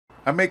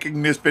I'm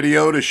making this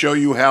video to show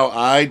you how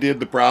I did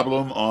the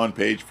problem on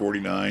page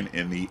 49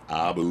 in the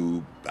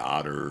Abu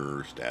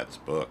Badr stats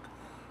book.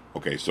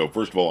 Okay, so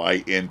first of all,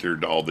 I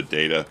entered all the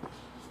data,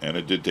 and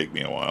it did take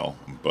me a while,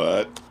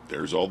 but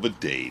there's all the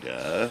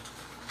data.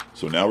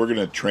 So now we're going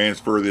to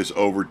transfer this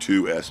over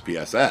to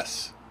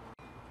SPSS.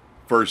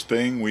 First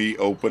thing, we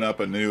open up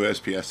a new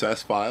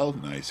SPSS file,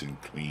 nice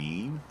and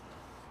clean.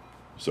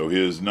 So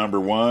his number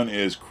one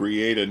is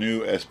create a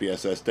new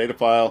SPSS data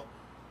file.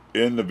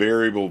 In the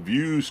variable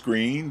view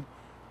screen,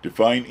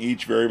 define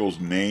each variable's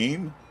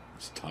name,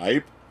 its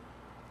type,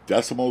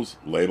 decimals,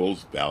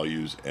 labels,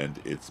 values, and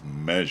its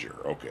measure.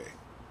 Okay.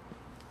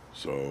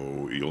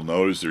 So you'll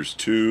notice there's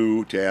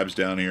two tabs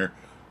down here.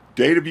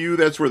 Data view,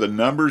 that's where the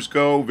numbers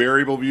go.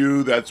 Variable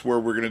view, that's where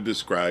we're going to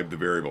describe the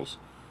variables.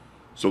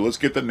 So let's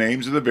get the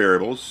names of the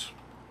variables.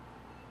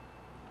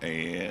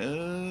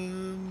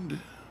 And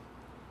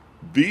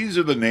these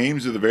are the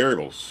names of the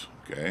variables.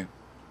 Okay.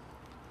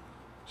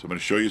 So I'm going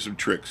to show you some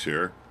tricks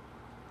here.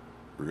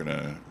 We're going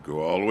to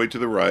go all the way to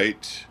the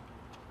right.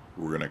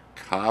 We're going to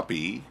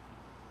copy.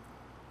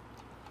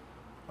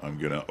 I'm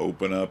going to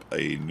open up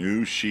a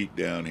new sheet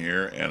down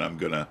here, and I'm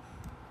going to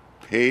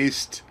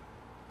paste,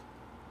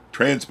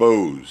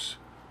 transpose.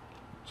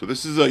 So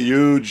this is a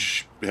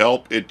huge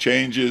help. It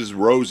changes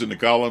rows into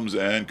columns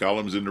and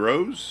columns into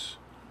rows.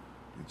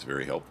 It's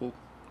very helpful.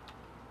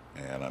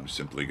 And I'm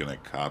simply going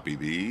to copy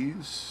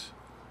these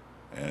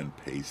and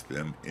paste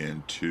them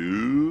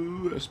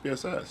into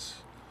SPSS.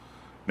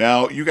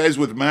 Now, you guys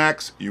with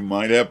Macs, you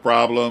might have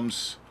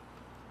problems,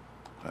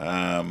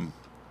 but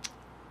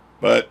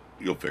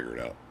you'll figure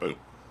it out. Boom.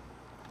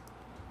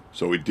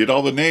 So we did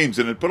all the names,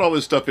 and it put all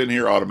this stuff in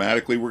here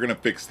automatically. We're going to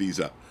fix these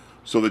up.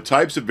 So the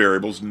types of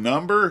variables,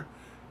 number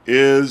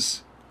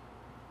is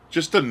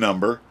just a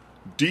number.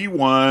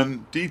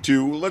 D1,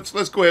 D2,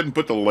 let's go ahead and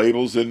put the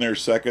labels in there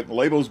second.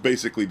 Labels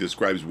basically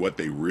describes what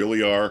they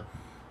really are.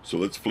 So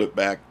let's flip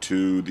back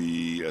to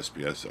the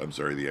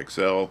the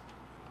Excel.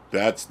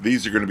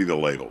 These are going to be the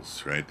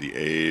labels, right? The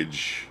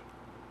age,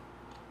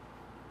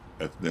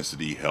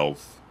 ethnicity,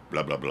 health,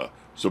 blah, blah, blah.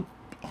 So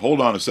hold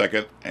on a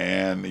second,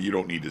 and you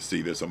don't need to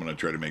see this. I'm going to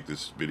try to make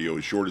this video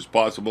as short as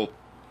possible.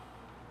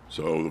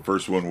 So the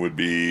first one would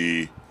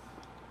be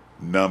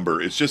number.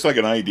 It's just like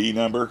an ID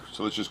number.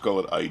 So let's just call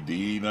it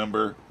ID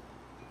number.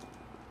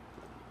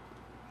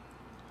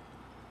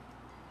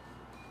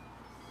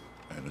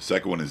 And the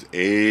second one is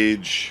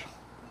age.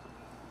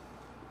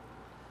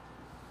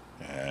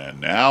 And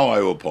now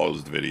I will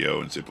pause the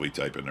video and simply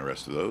type in the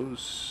rest of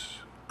those.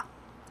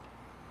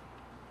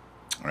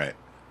 All right.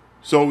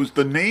 So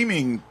the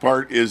naming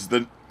part is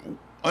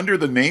under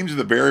the names of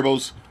the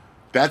variables,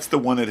 that's the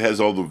one that has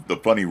all the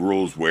funny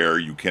rules where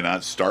you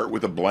cannot start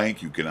with a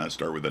blank, you cannot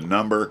start with a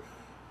number,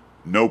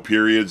 no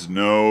periods,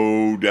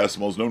 no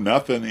decimals, no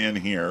nothing in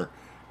here.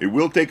 It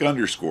will take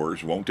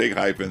underscores, won't take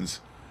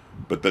hyphens.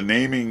 But the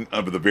naming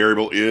of the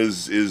variable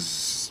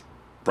is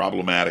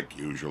problematic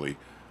usually.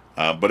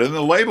 But in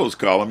the labels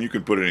column, you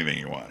can put anything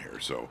you want here.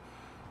 So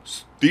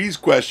these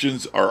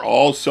questions are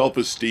all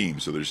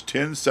self-esteem. So there's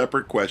 10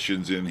 separate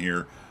questions in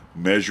here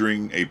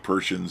measuring a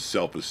person's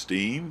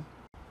self-esteem.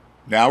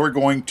 Now we're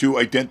going to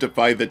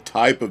identify the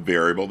type of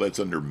variable that's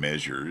under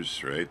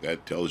measures, right?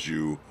 That tells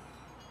you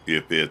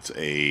if it's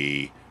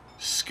a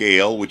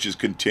scale, which is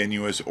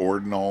continuous,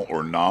 ordinal,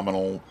 or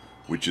nominal,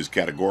 which is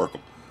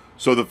categorical.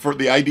 So for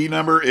the ID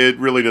number, it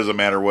really doesn't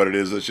matter what it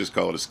is. Let's just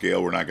call it a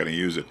scale. We're not going to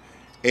use it.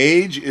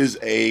 Age is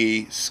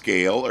a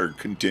scale or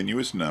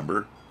continuous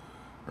number,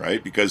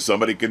 right? Because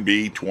somebody can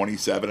be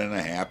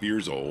 27.5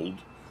 years old.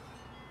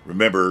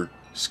 Remember,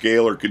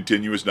 scale or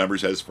continuous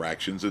numbers has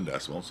fractions and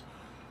decimals.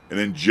 And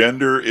then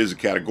gender is a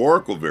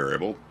categorical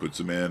variable, puts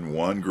them in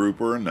one group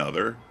or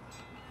another.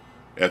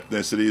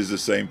 Ethnicity is the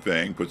same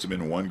thing, puts them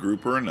in one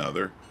group or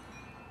another.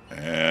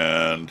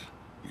 And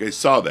you guys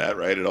saw that,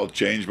 right? It all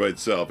changed by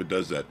itself. It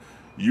does that.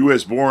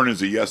 U.S. born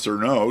is a yes or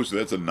no, so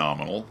that's a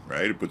nominal,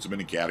 right? It puts them in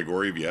a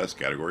category of yes,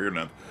 category or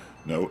no.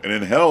 And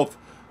in health,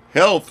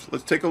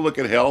 let's take a look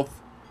at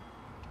health.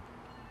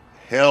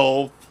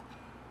 Health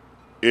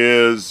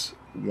is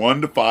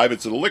 1 to 5.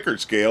 It's a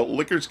Likert scale.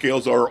 Likert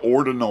scales are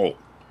ordinal.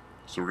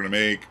 So we're going to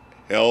make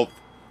health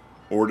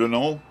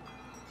ordinal.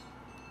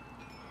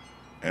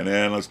 And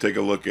then let's take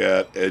a look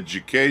at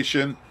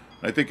education.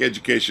 I think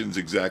education is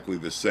exactly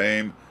the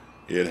same.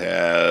 It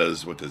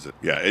has, what is it?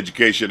 Yeah,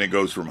 education, it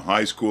goes from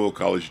high school,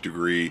 college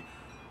degree,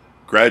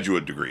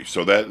 graduate degree.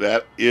 So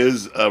that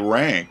is a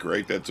rank,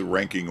 right? That's a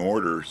ranking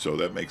order. So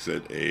that makes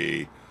it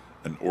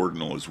an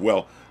ordinal as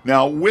well.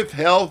 Now, with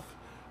health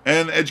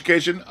and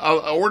education,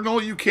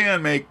 ordinal you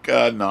can make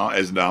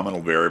as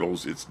nominal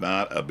variables. It's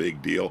not a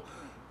big deal.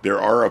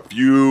 There are a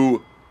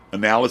few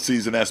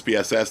analyses in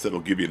SPSS that'll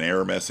give you an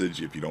error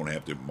message if you don't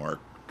have to mark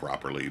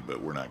properly,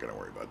 but we're not going to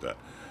worry about that.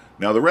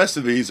 Now, the rest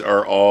of these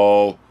are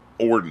all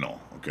ordinal.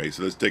 Okay,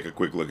 so let's take a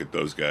quick look at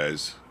those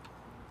guys.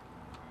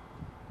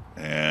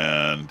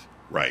 And,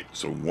 right,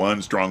 so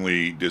 1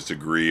 strongly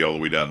disagree all the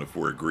way down to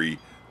 4 agree.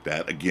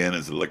 That, again,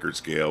 is a Likert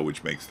scale,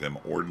 which makes them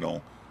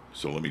ordinal.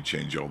 So let me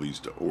change all these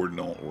to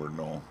ordinal,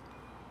 ordinal.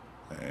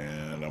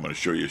 And I'm going to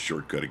show you a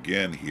shortcut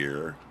again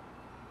here.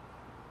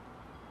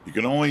 You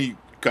can only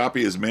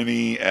copy as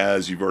many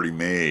as you've already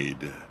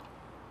made.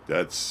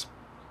 That's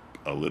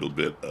a little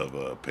bit of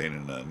a pain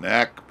in the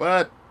neck,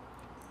 but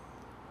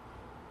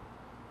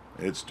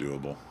it's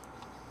doable.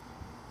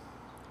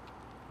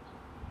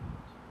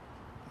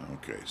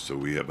 Okay, so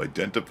we have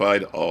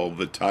identified all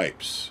the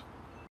types.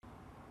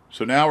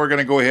 So now we're going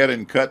to go ahead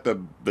and cut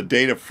the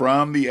data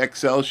from the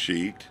Excel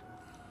sheet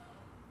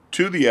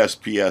to the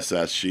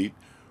SPSS sheet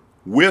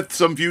with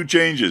some few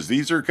changes.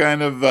 These are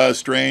kind of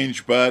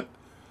strange, but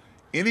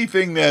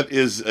anything that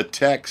is a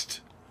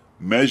text,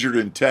 measured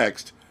in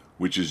text,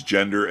 which is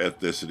gender,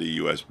 ethnicity,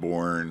 U.S.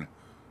 born,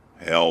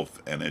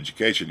 health, and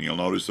education. You'll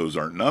notice those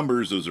aren't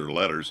numbers, those are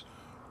letters.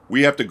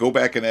 We have to go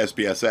back in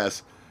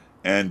SPSS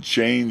and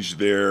change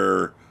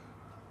their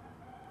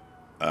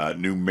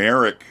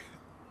numeric.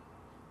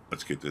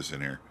 Let's get this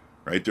in here,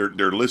 right?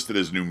 They're listed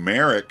as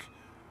numeric,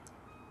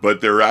 but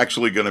they're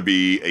actually going to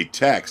be a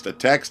text. A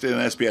text in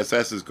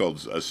SPSS is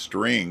called a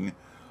string.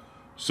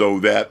 So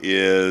that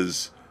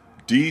is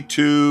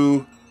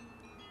D2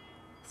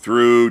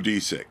 through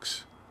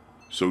D6.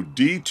 So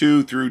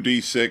D2 through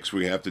D6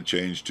 we have to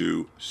change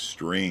to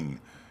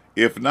string.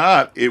 If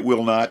not, it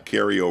will not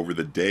carry over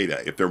the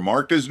data. If they're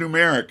marked as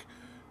numeric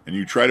and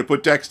you try to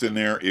put text in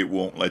there, it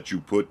won't let you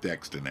put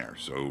text in there.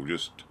 So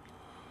just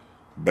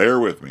bear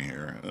with me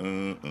here.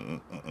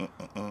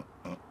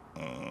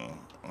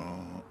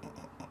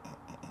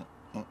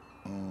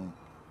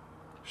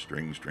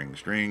 String, string,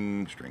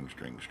 string, string,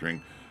 string,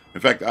 string.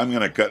 In fact, I'm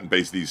going to cut and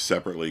paste these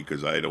separately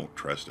because I don't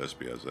trust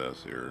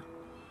SPSS here.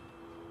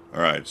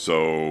 All right,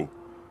 so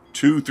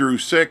 2 through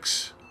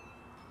 6,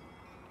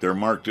 they're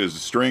marked as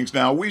strings.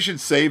 Now, we should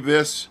save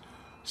this.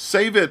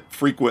 Save it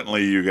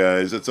frequently, you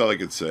guys. That's all I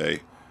could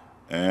say.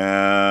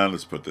 And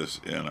let's put this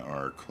in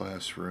our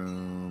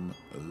classroom.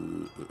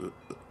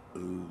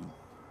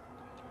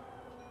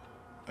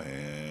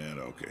 And,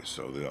 okay,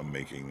 so I'm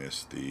making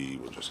this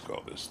we'll just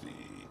call this the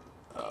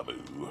Abu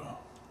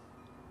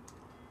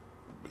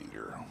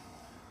Beater.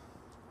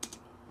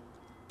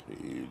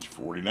 Page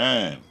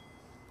 49.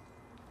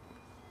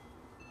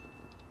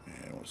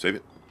 And we'll save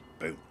it.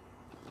 Boom.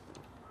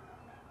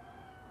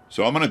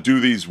 So I'm going to do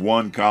these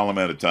one column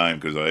at a time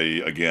because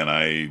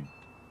I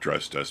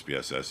trust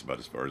SPSS about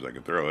as far as I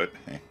can throw it.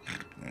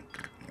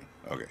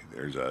 Okay,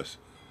 there's us.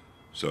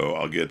 So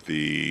I'll get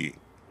the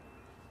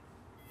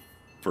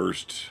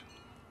first,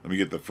 let me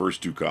get the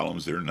first two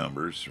columns. They're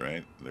numbers,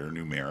 right? They're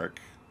numeric.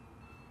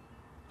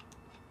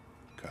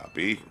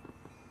 Copy.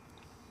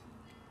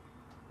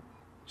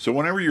 So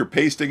whenever you're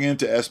pasting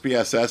into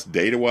SPSS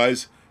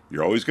data-wise,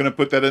 you're always going to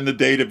put that in the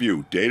data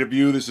view. Data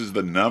view, this is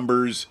the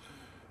numbers.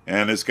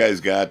 And this guy's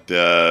got,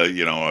 a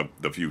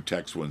few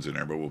text ones in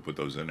there, but we'll put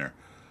those in there.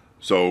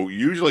 So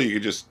usually you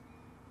can just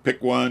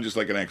pick one, just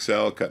like an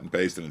Excel, cut and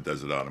paste, and it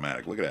does it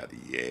automatic. Look at that.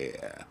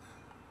 Yeah.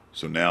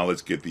 So now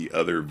let's get the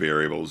other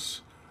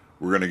variables.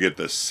 We're going to get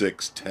the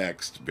 6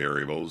 text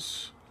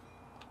variables.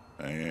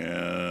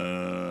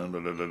 And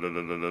there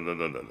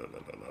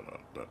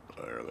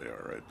they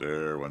are right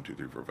there. 1, 2,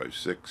 3, 4, 5,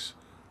 6.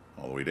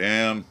 All the way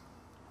down.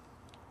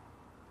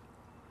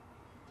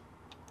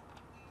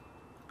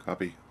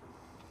 Copy.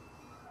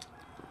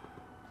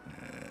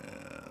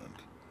 And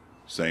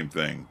same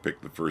thing.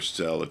 Pick the first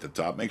cell at the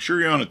top. Make sure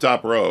you're on the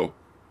top row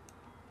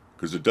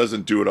because it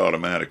doesn't do it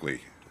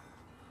automatically.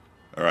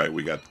 All right,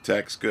 we got the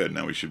text. Good.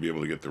 Now we should be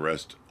able to get the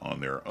rest on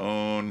their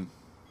own.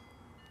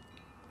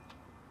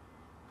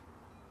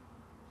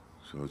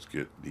 So let's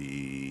get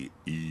the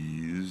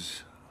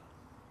E's.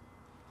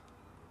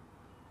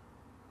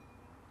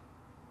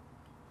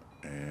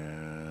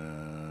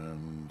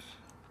 And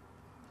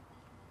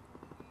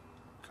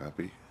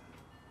copy.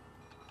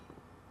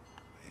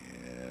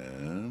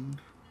 And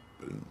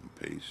boom,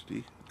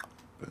 pasty.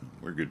 Boom,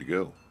 we're good to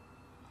go.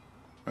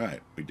 All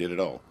right, we did it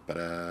all.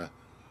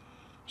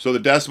 So the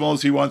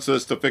decimals, he wants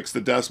us to fix the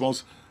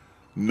decimals.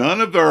 None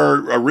of our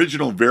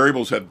original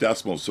variables have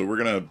decimals, so we're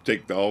going to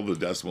take all the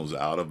decimals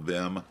out of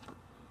them.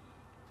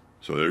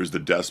 So there's the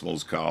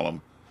decimals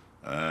column.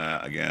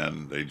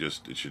 Again,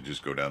 it should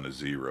just go down to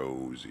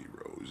 0,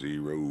 0,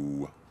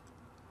 0.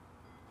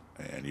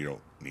 And you don't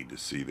need to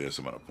see this.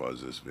 I'm going to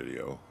pause this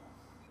video.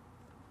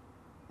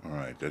 All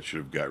right, that should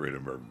have got rid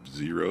of our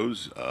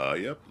zeros.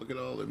 Yep, look at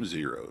all them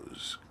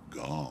zeros.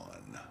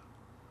 Gone.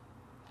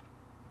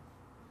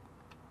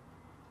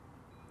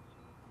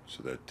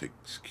 So that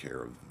takes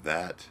care of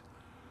that.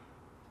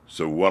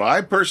 So what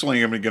I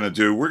personally am going to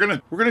do, we're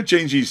going to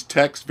change these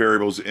text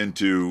variables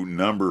into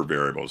number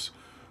variables.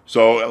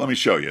 So let me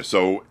show you.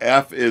 So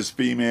F is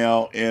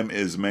female, M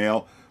is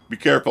male. Be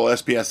careful,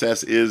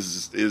 SPSS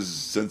is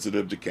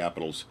sensitive to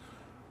capitals.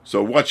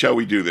 So watch how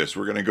we do this.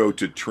 We're going to go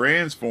to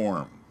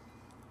transform.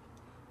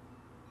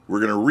 We're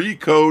going to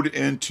recode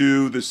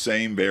into the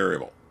same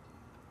variable.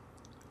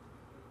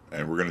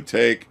 And we're going to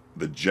take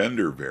the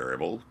gender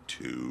variable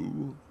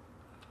 2.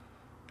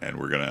 And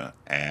we're going to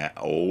add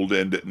old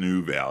and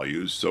new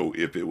values. So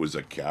if it was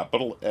a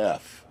capital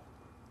F,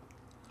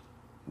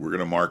 we're going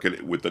to mark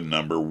it with the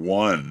number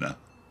 1.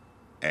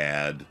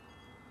 add.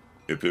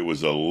 If it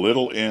was a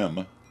little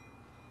m,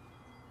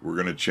 we're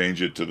going to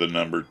change it to the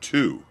number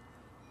 2.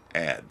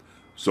 Add.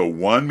 So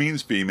 1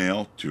 means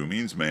female, 2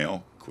 means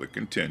male. Click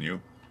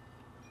continue.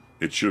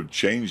 It should have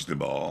changed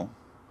them all.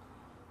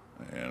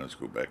 And let's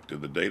go back to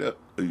the data.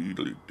 And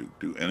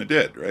it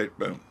did, right?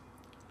 Boom.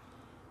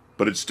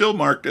 But it's still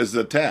marked as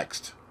the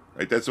text,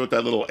 right? That's what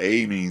that little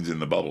A means in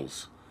the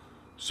bubbles.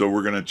 So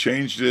we're going to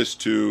change this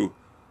to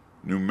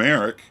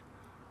numeric.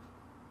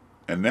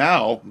 And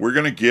now we're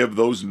going to give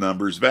those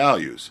numbers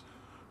values.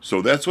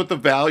 So that's what the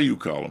value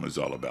column is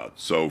all about.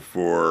 So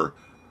for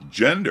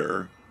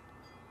gender,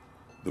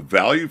 the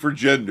value for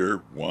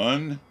gender,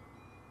 1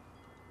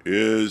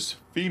 is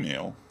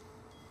female.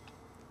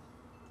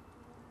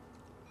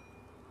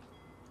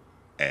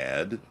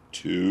 Add.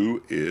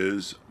 2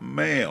 is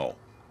male.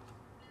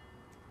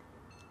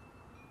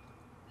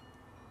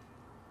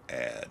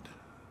 Add.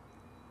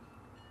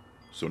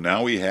 So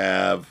now we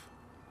have,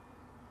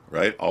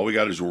 right, all we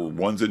got is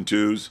 1s and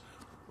 2s.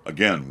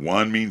 Again,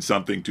 1 means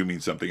something, 2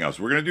 means something else.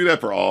 We're going to do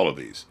that for all of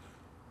these.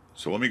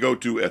 So let me go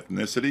to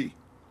ethnicity.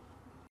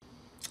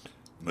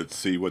 Let's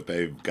see what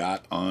they've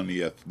got on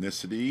the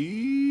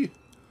ethnicity.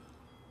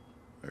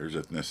 There's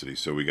ethnicity.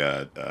 So we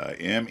got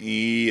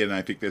ME, and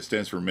I think that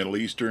stands for Middle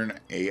Eastern.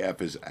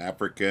 AF is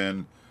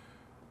African.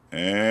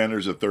 And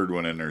there's a third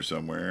one in there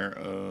somewhere.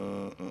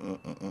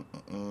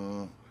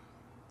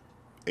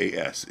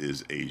 AS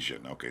is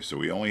Asian. Okay, so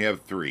we only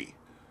have 3.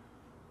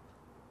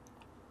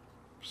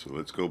 So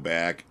let's go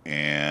back,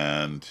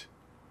 and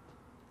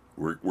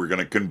we're going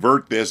to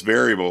convert this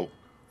variable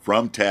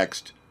from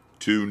text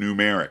to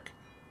numeric.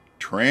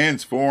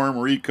 Transform,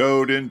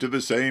 recode into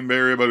the same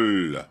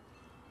variable.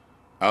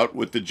 Out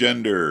with the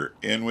gender,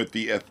 in with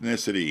the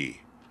ethnicity.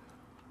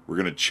 We're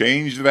going to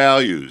change the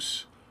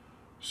values.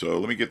 So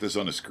let me get this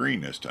on the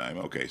screen this time.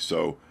 Okay,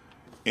 so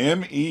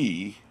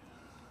ME.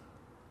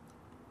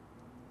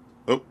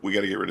 Oh, we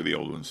got to get rid of the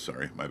old ones.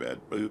 Sorry, my bad.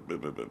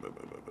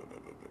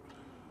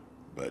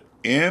 But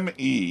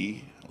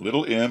ME,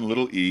 little m,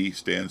 little e,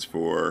 stands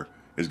for,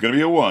 is going to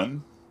be a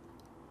 1.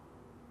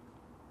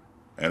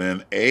 And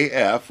then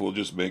AF, we'll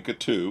just make a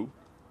 2.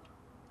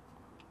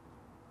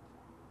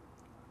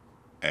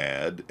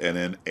 Add. And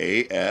then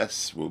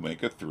AS, we'll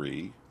make a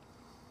 3.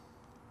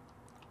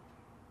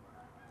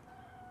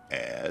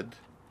 Add.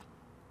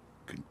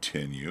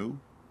 Continue.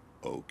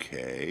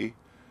 Okay.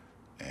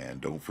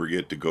 And don't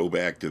forget to go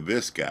back to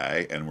this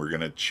guy, and we're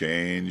going to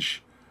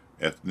change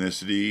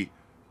ethnicity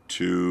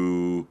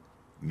to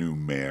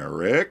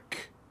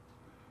numeric.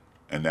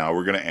 And now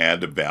we're going to add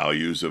the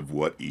values of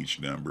what each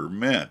number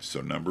meant.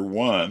 So number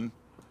 1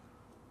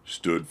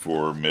 stood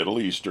for Middle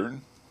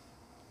Eastern.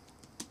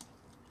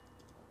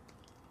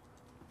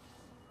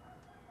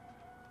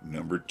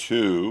 Number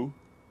 2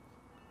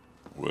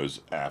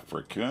 was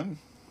African.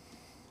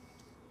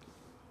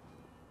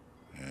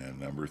 And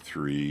number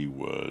 3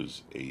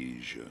 was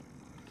Asian.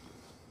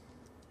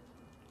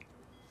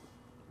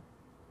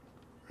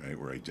 Right,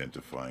 we're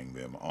identifying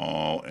them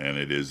all, and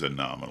it is a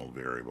nominal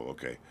variable.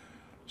 Okay,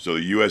 so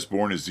the U.S.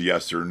 born is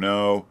yes or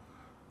no.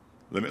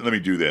 Let me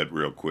do that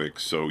real quick.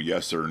 So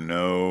yes or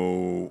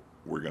no,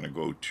 we're going to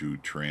go to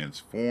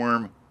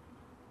transform,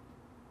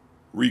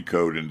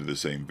 recode into the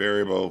same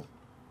variable,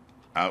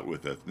 out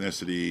with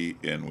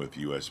ethnicity, in with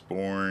U.S.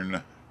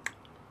 born,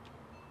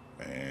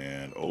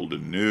 and old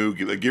and new.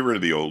 Get rid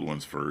of the old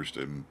ones first,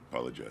 and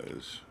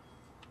apologize.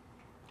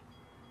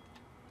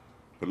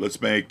 But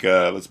let's make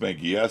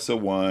yes a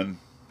 1.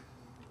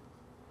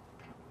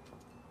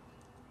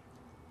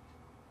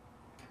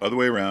 Other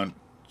way around.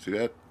 See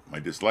that?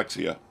 My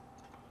dyslexia.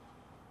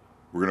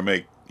 We're going to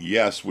make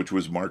yes, which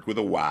was marked with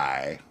a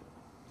Y.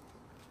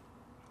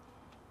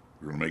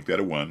 We're going to make that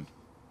a 1.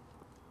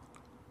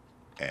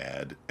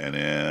 Add. And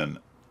then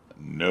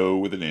no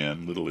with an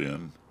N, little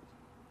n,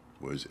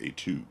 was a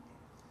 2.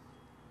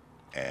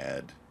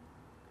 Add.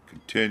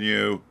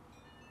 Continue.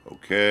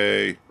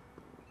 Okay.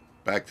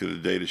 Back to the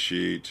data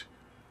sheet.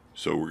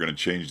 So we're going to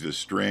change the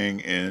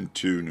string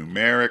into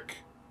numeric.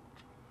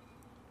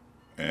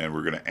 And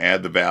we're going to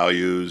add the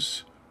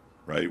values.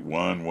 Right?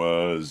 1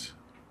 was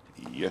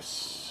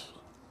yes.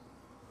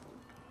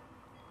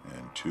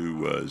 And 2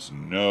 was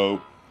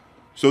no.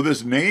 So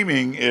this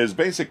naming is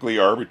basically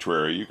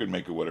arbitrary. You can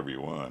make it whatever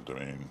you want. I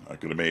mean, I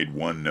could have made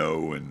 1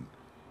 no and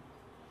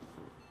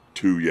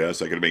 2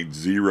 yes. I could have made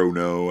 0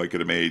 no. I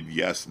could have made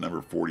yes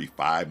number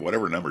 45.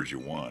 Whatever numbers you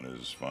want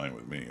is fine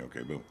with me.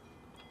 Okay, boom.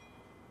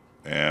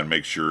 And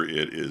make sure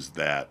it is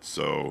that.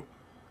 So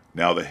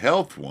now the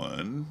health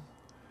one,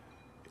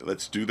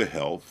 let's do the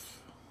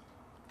health.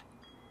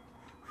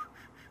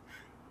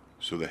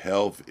 So the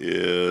health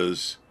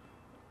is,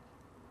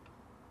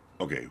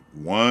 okay,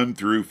 1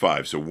 through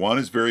 5. So 1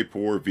 is very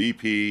poor,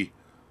 VP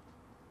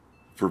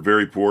for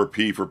very poor,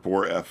 P for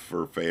poor, F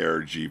for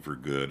fair, G for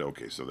good.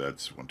 Okay, so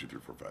that's 1, 2, 3,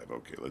 4, 5.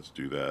 Okay, let's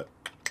do that.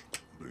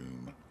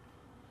 Boom.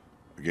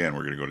 Again,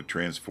 we're going to go to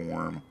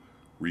transform,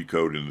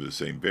 recode into the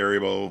same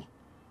variable.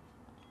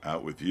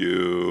 Out with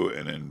you,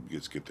 and then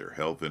let's get their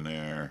health in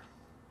there.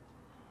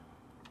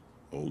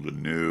 Old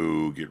and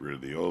new, get rid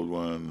of the old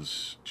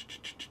ones.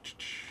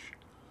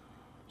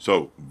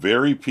 So,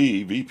 very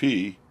P,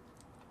 VP,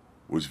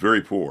 was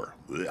very poor.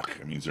 Ugh,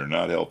 it means they're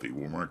not healthy.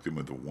 We'll mark them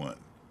with a 1.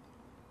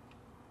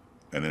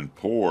 And then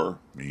poor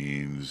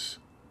means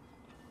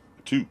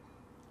 2.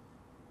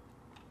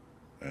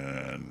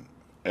 And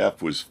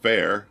F was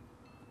fair.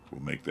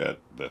 We'll make that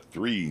the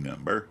 3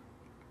 number.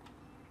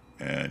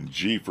 And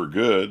G for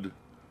good,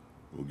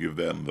 we'll give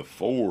them the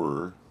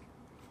 4.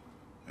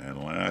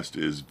 And last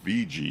is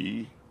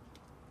VG.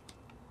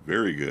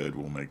 Very good.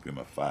 We'll make them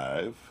a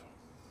 5.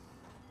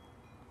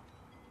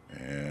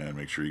 And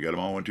make sure you got them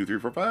all 1, 2, 3,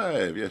 4,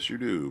 5. Yes, you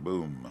do.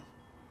 Boom.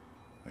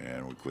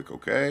 And we click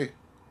OK.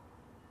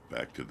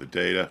 Back to the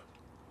data.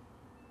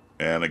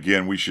 And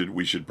again, we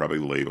should probably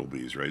label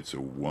these, right? So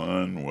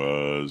 1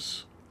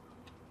 was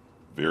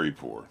very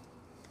poor.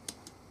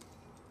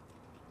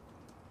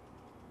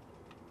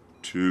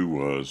 2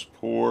 was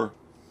poor.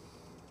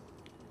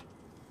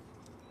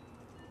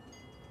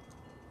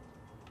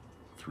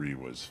 3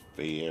 was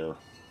fair.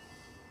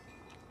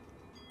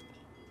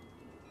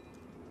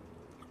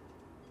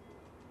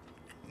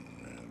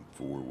 And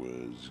 4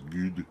 was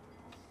good.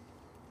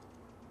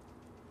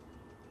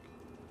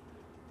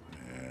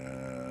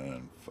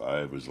 And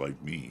 5 was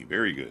like me.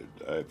 Very good.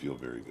 I feel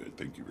very good.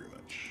 Thank you very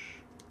much.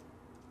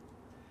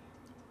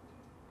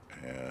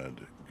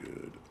 Add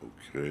good.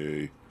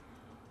 Okay.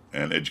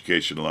 And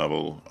education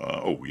level.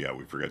 Oh, yeah,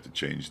 we forgot to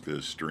change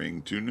the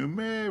string to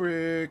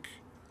numeric.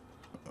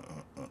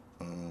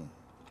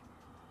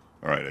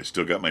 All right, I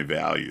still got my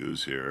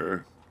values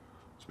here.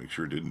 Let's make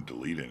sure it didn't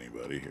delete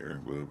anybody here.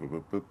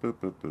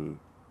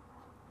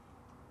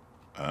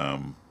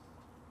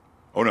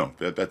 Oh, no,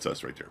 that's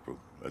us right there. Boom.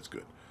 That's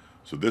good.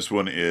 So this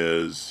one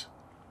is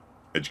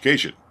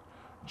education.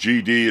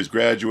 GD is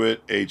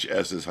graduate,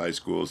 HS is high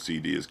school,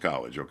 CD is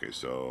college. Okay,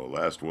 so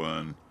last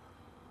one.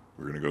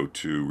 We're going to go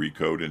to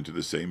recode into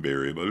the same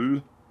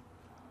variable.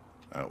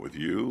 Out with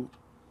you.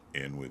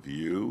 In with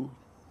you.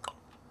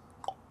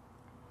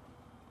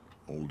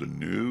 Old and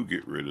new.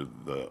 Get rid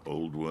of the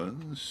old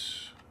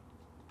ones.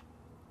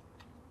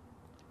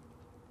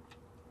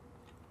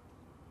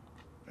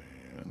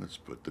 And let's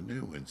put the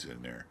new ones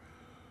in there.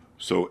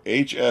 So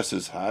HS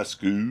is high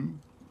school.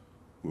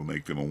 We'll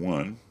make them a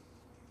 1.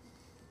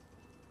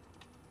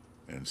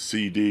 And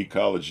CD,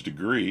 college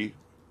degree,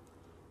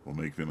 we'll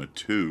make them a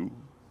 2.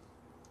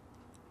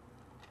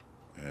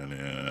 And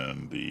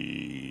then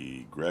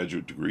the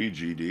graduate degree,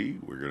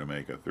 GD, we're going to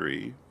make a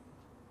 3.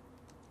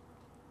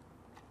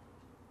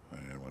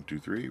 And 1, 2,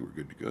 3, we're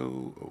good to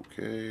go.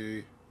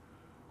 Okay.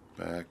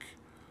 Back.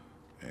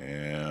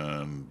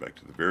 And back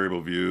to the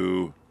variable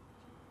view.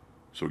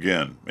 So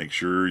again, make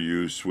sure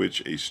you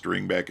switch a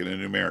string back into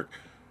numeric.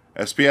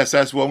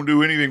 SPSS won't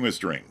do anything with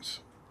strings.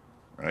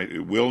 Right?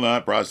 It will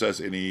not process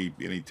any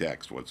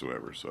text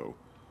whatsoever. So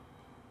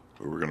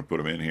we're going to put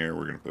them in here.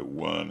 We're going to put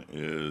 1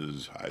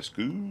 is high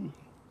school.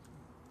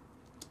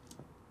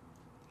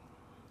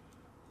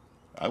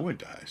 I went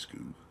to high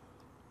school.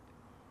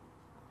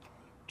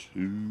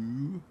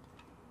 2,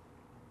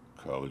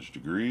 college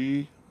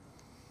degree.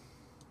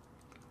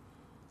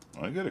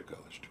 I got a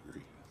college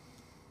degree.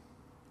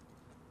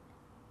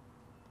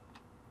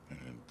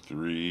 And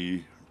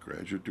 3,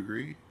 graduate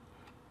degree.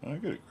 I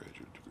got a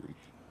graduate degree.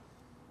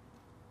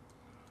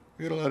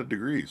 I got a lot of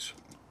degrees.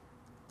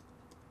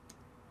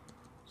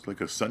 It's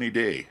like a sunny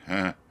day.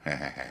 A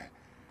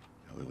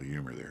little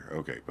humor there.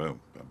 Okay,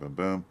 boom, boom, boom,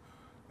 boom.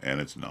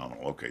 And it's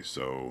nominal. Okay,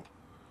 so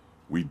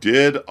we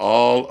did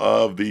all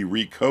of the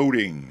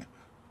recoding.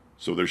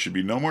 So there should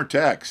be no more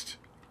text.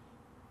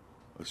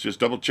 Let's just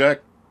double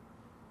check.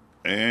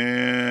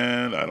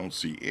 And I don't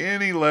see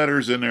any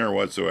letters in there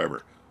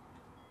whatsoever.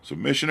 So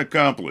mission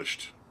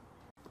accomplished.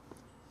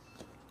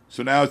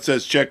 So now it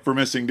says check for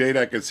missing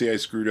data. I can see I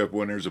screwed up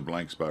when there's a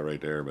blank spot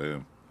right there.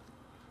 Boom.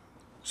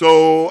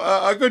 So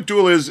a good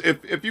tool is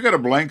if you got a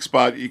blank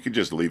spot, you can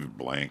just leave it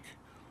blank.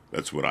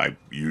 That's what I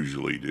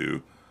usually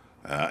do.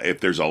 If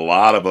there's a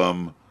lot of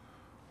them,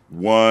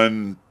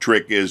 one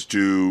trick is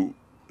to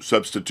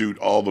substitute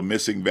all the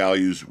missing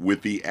values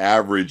with the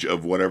average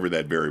of whatever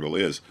that variable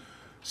is.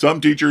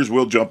 Some teachers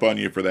will jump on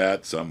you for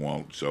that, some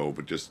won't. So,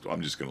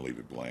 I'm just going to leave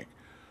it blank.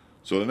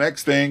 So the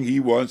next thing he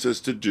wants us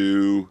to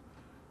do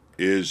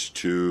is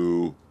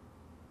to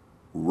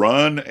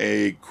run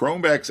a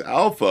Chromebax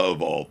Alpha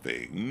of all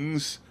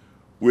things,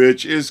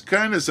 which is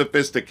kind of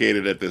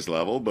sophisticated at this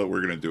level, but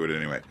we're going to do it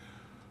anyway.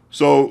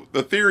 So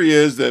the theory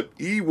is that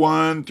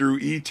E1 through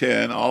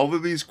E10, all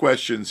of these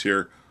questions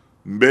here,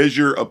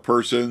 measure a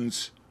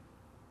person's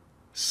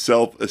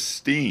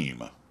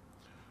self-esteem.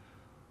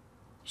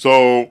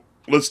 So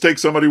let's take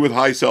somebody with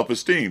high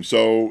self-esteem.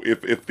 So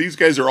if these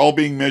guys are all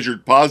being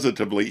measured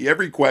positively,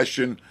 every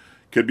question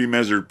could be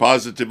measured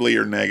positively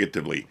or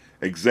negatively.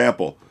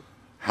 Example,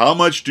 how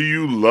much do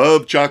you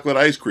love chocolate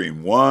ice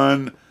cream?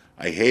 1,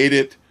 I hate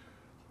it.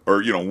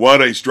 Or,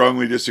 1, I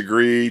strongly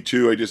disagree.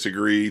 2, I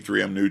disagree.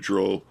 3, I'm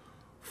neutral.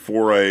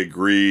 4, I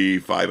agree.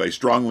 5, I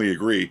strongly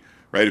agree.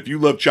 Right? If you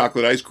love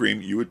chocolate ice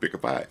cream, you would pick a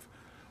 5.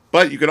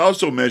 But you could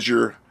also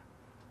measure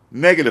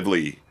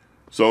negatively.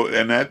 So,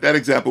 and that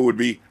example would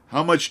be,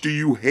 how much do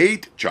you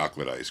hate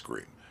chocolate ice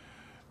cream?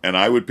 And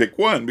I would pick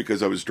 1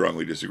 because I would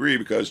strongly disagree,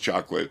 because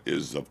chocolate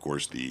is, of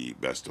course, the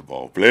best of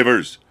all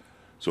flavors.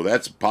 So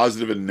that's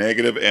positive and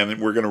negative, and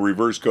we're going to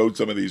reverse code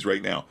some of these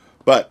right now.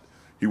 But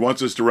he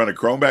wants us to run a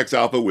Chromebacks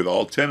Alpha with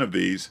all 10 of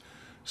these.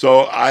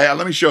 So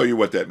let me show you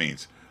what that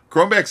means.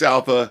 Chromebacks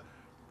Alpha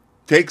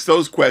takes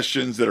those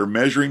questions that are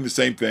measuring the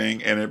same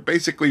thing, and it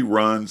basically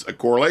runs a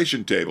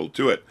correlation table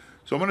to it.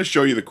 So I'm going to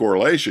show you the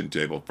correlation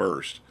table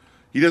first.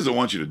 He doesn't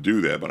want you to do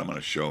that, but I'm going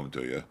to show them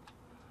to you.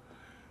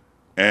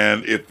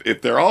 And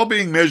if they're all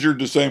being measured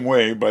the same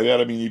way, by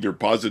that I mean either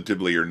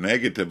positively or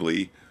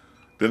negatively,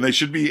 then they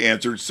should be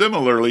answered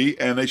similarly,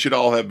 and they should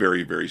all have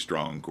very, very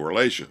strong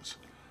correlations.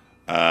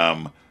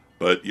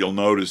 But you'll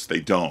notice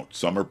they don't.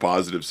 Some are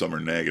positive, some are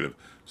negative.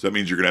 So that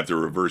means you're going to have to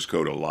reverse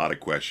code a lot of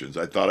questions.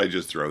 I thought I'd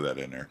just throw that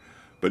in there.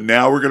 But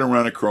now we're going to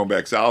run a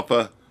Chromebacks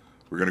Alpha.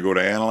 We're going to go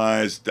to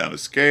Analyze, down to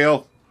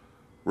Scale.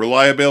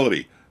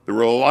 Reliability. The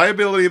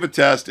reliability of a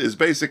test is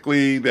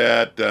basically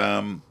that,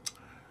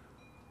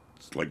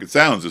 like it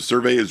sounds, the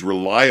survey is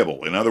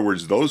reliable. In other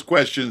words, those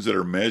questions that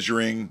are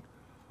measuring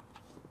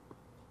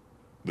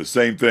the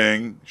same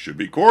thing should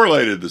be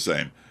correlated the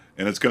same.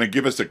 And it's going to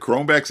give us a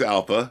Chromebacks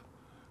Alpha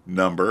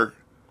number.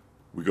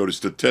 We go to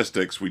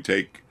Statistics.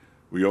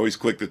 We always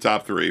click the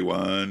top 3.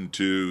 1,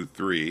 2,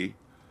 3.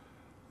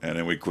 And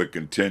then we click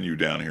Continue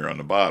down here on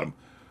the bottom.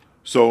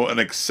 So an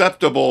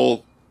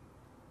acceptable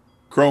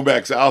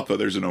Chromebacks Alpha,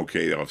 there's an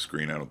OK off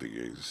screen. I don't think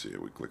you can see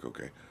it. We click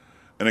OK.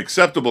 An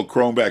acceptable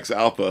Chromebacks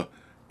Alpha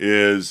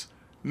is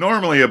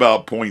normally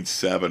about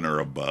 0.7 or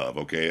above.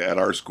 Okay, at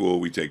our school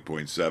we take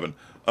 0.7.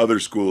 Other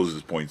schools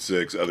is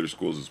 0.6. Other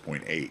schools is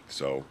 0.8.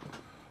 So,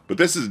 but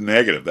this is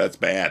negative. That's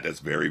bad. That's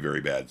very,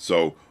 very bad.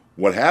 So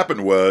what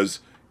happened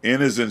was,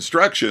 in his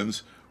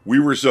instructions, we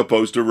were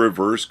supposed to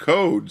reverse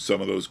code some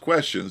of those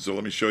questions. So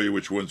let me show you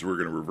which ones we're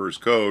going to reverse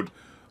code.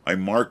 I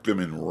marked them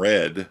in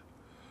red.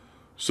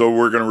 So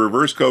we're going to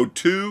reverse code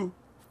 2,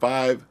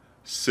 5,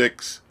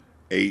 6,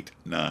 8,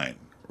 9.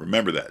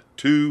 Remember that,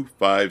 2,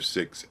 5,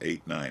 6,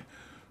 8, 9.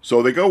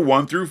 So they go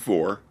 1 through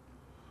 4.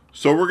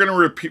 So we're going to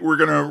repeat. We're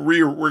going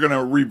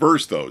to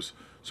reverse those.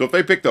 So if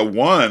they picked a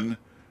 1,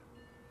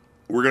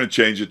 we're going to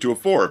change it to a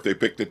 4. If they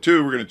picked a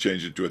 2, we're going to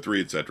change it to a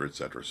 3, etc.,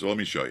 etc. So let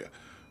me show you.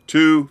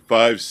 2,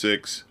 5,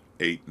 6,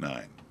 8,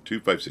 9. 2,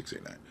 5, 6,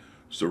 8, 9.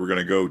 So we're going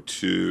to go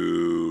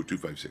to 2,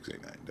 5, 6,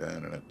 8, 9. Da, da,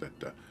 da, da,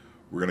 da.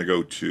 We're going to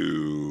go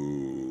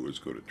to, let's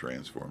go to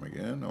Transform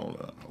again.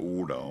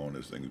 Hold on.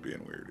 This thing's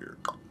being weird here.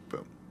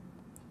 Boom.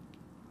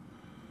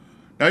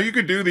 Now you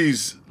could do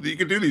these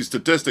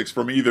statistics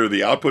from either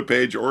the output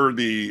page or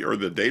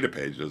the data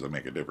page. Doesn't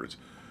make a difference.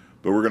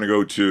 But we're going to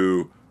go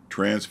to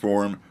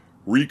Transform,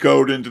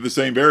 recode into the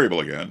same variable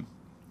again.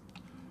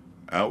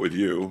 Out with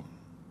you.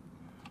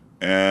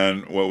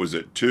 And what was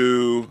it?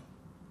 2,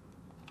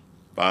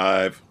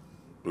 5.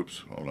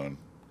 Oops, hold on.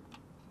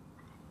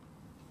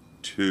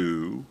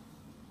 2,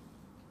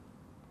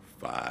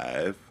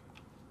 5,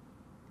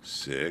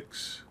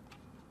 6,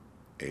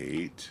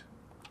 8,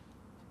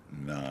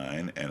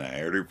 9, and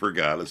I already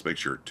forgot. Let's make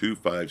sure. 2,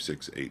 5,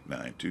 6, 8,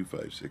 9. 2,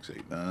 5, 6,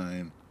 8,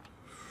 9.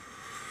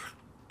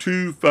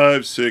 2,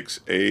 5, 6,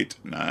 8,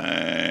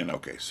 9.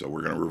 Okay, so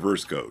we're going to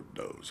reverse code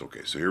those.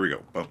 Okay, so here we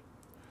go. Boom.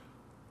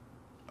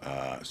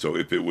 So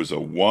if it was a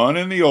 1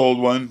 in the old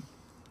one,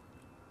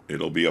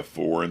 it'll be a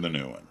 4 in the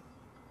new one.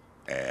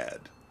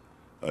 Add.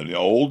 An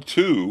old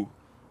 2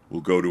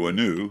 will go to a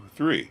new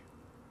 3.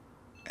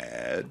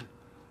 Add.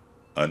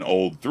 An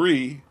old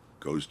 3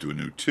 goes to a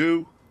new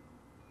 2.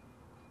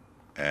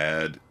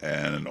 Add.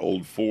 And an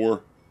old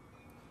 4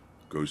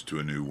 goes to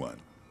a new 1.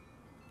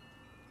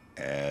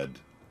 Add.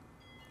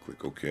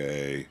 Click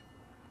OK.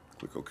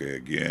 Click OK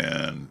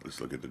again. Let's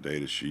look at the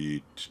data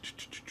sheet.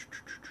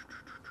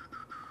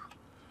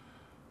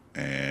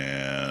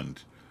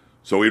 And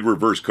so it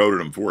reverse coded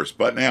them for us.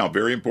 But now,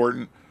 very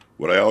important,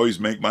 what I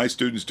always make my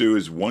students do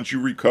is once you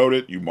recode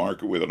it, you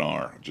mark it with an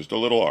R, just a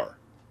little R.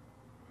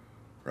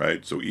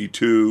 Right? So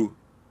E2,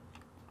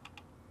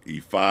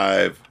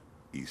 E5,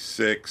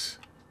 E6,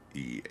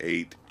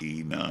 E8,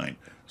 E9.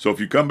 So if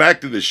you come back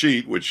to the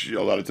sheet, which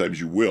a lot of times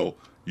you will,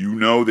 you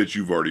know that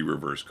you've already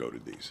reverse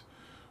coded these.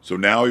 So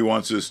now he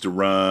wants us to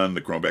run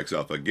the Chromebacks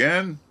Alpha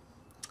again.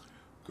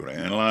 Go to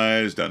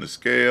Analyze, down to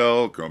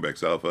Scale,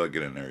 Chromebacks Alpha,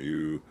 get in there.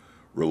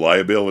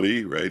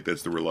 Reliability, right?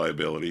 That's the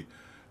reliability.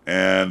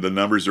 And the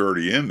numbers are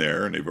already in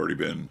there, and they've already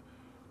been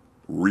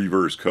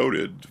reverse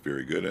coded.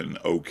 Very good. And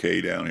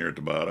OK down here at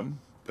the bottom.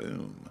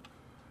 Boom.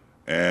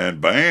 And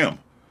bam.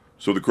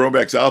 So the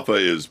Chromebacks Alpha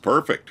is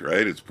perfect,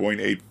 right? It's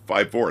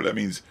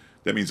 0.854.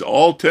 That means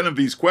all 10 of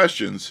these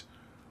questions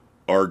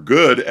are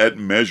good at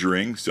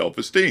measuring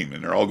self-esteem,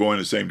 and they're all going in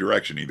the same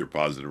direction, either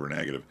positive or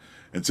negative.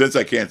 And since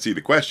I can't see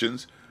the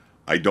questions,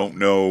 I don't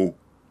know,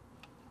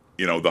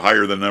 the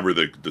higher the number,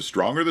 the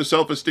stronger the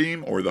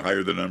self-esteem, or the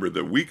higher the number,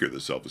 the weaker the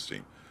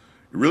self-esteem.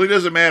 It really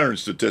doesn't matter in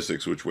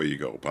statistics which way you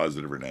go,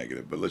 positive or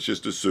negative, but let's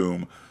just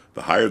assume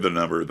the higher the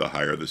number, the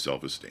higher the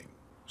self-esteem.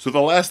 So the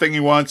last thing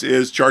he wants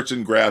is charts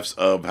and graphs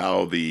of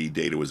how the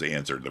data was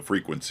answered, the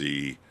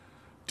frequency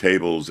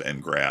tables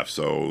and graphs.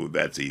 So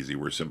that's easy.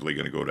 We're simply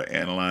going to go to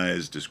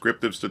Analyze,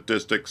 Descriptive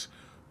Statistics,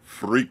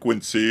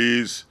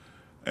 Frequencies,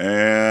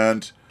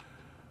 and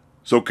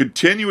so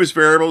continuous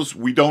variables,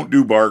 we don't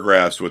do bar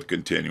graphs with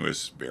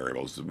continuous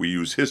variables. We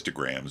use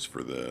histograms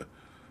for the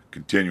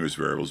continuous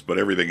variables, but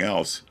everything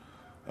else,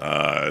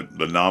 the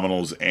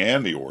nominals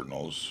and the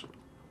ordinals,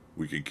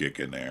 we can kick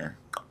in there.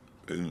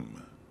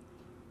 Boom.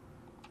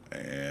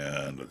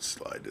 And let's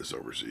slide this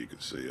over so you can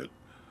see it.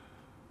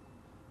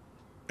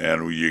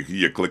 And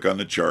you click on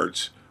the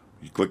charts.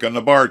 You click on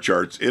the bar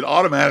charts. It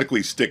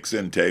automatically sticks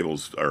in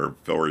tables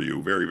for you.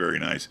 Very, very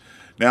nice.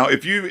 Now,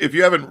 if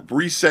you haven't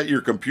reset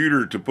your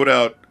computer to put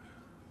out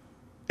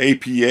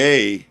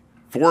APA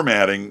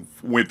formatting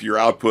with your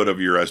output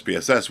of your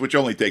SPSS, which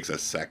only takes a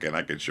second,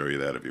 I can show you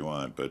that if you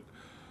want, but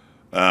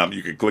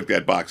you can click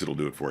that box, it'll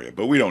do it for you.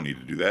 But we don't need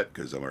to do that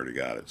because I've already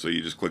got it. So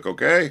you just click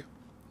OK,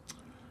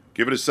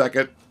 give it a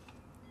second,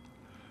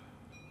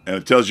 and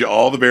it tells you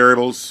all the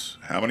variables,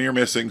 how many are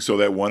missing. So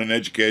that one in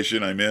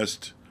education I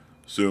missed,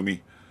 sue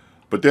me.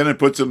 But then it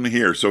puts them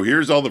here. So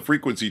here's all the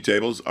frequency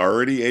tables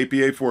already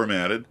APA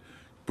formatted.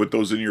 Put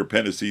those in your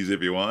appendices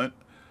if you want.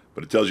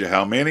 But it tells you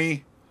how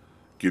many,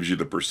 gives you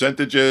the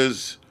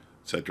percentages,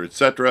 etc.,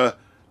 etc.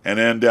 And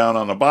then down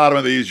on the bottom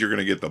of these, you're going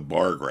to get the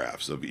bar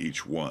graphs of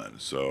each one.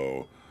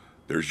 So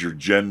there's your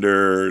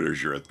gender,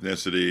 there's your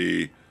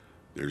ethnicity,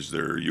 there's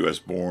their U.S.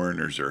 born,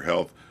 there's their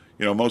health.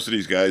 You know, most of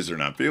these guys are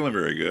not feeling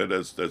very good.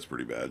 That's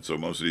pretty bad. So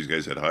most of these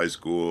guys had high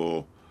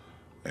school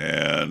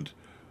and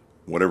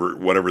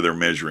whatever they're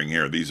measuring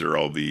here. These are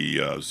all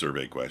the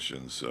survey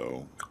questions.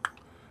 So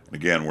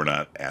again, we're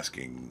not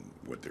asking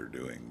what they're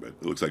doing, but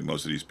it looks like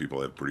most of these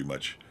people have pretty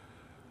much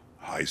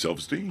high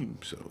self-esteem.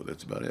 So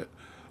that's about it.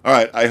 All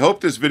right. I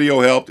hope this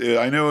video helped.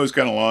 I know it was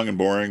kind of long and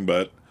boring,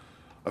 but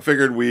I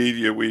figured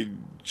we'd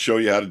show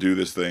you how to do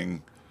this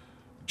thing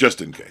just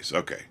in case.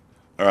 Okay.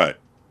 All right.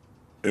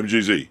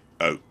 MGZ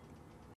out.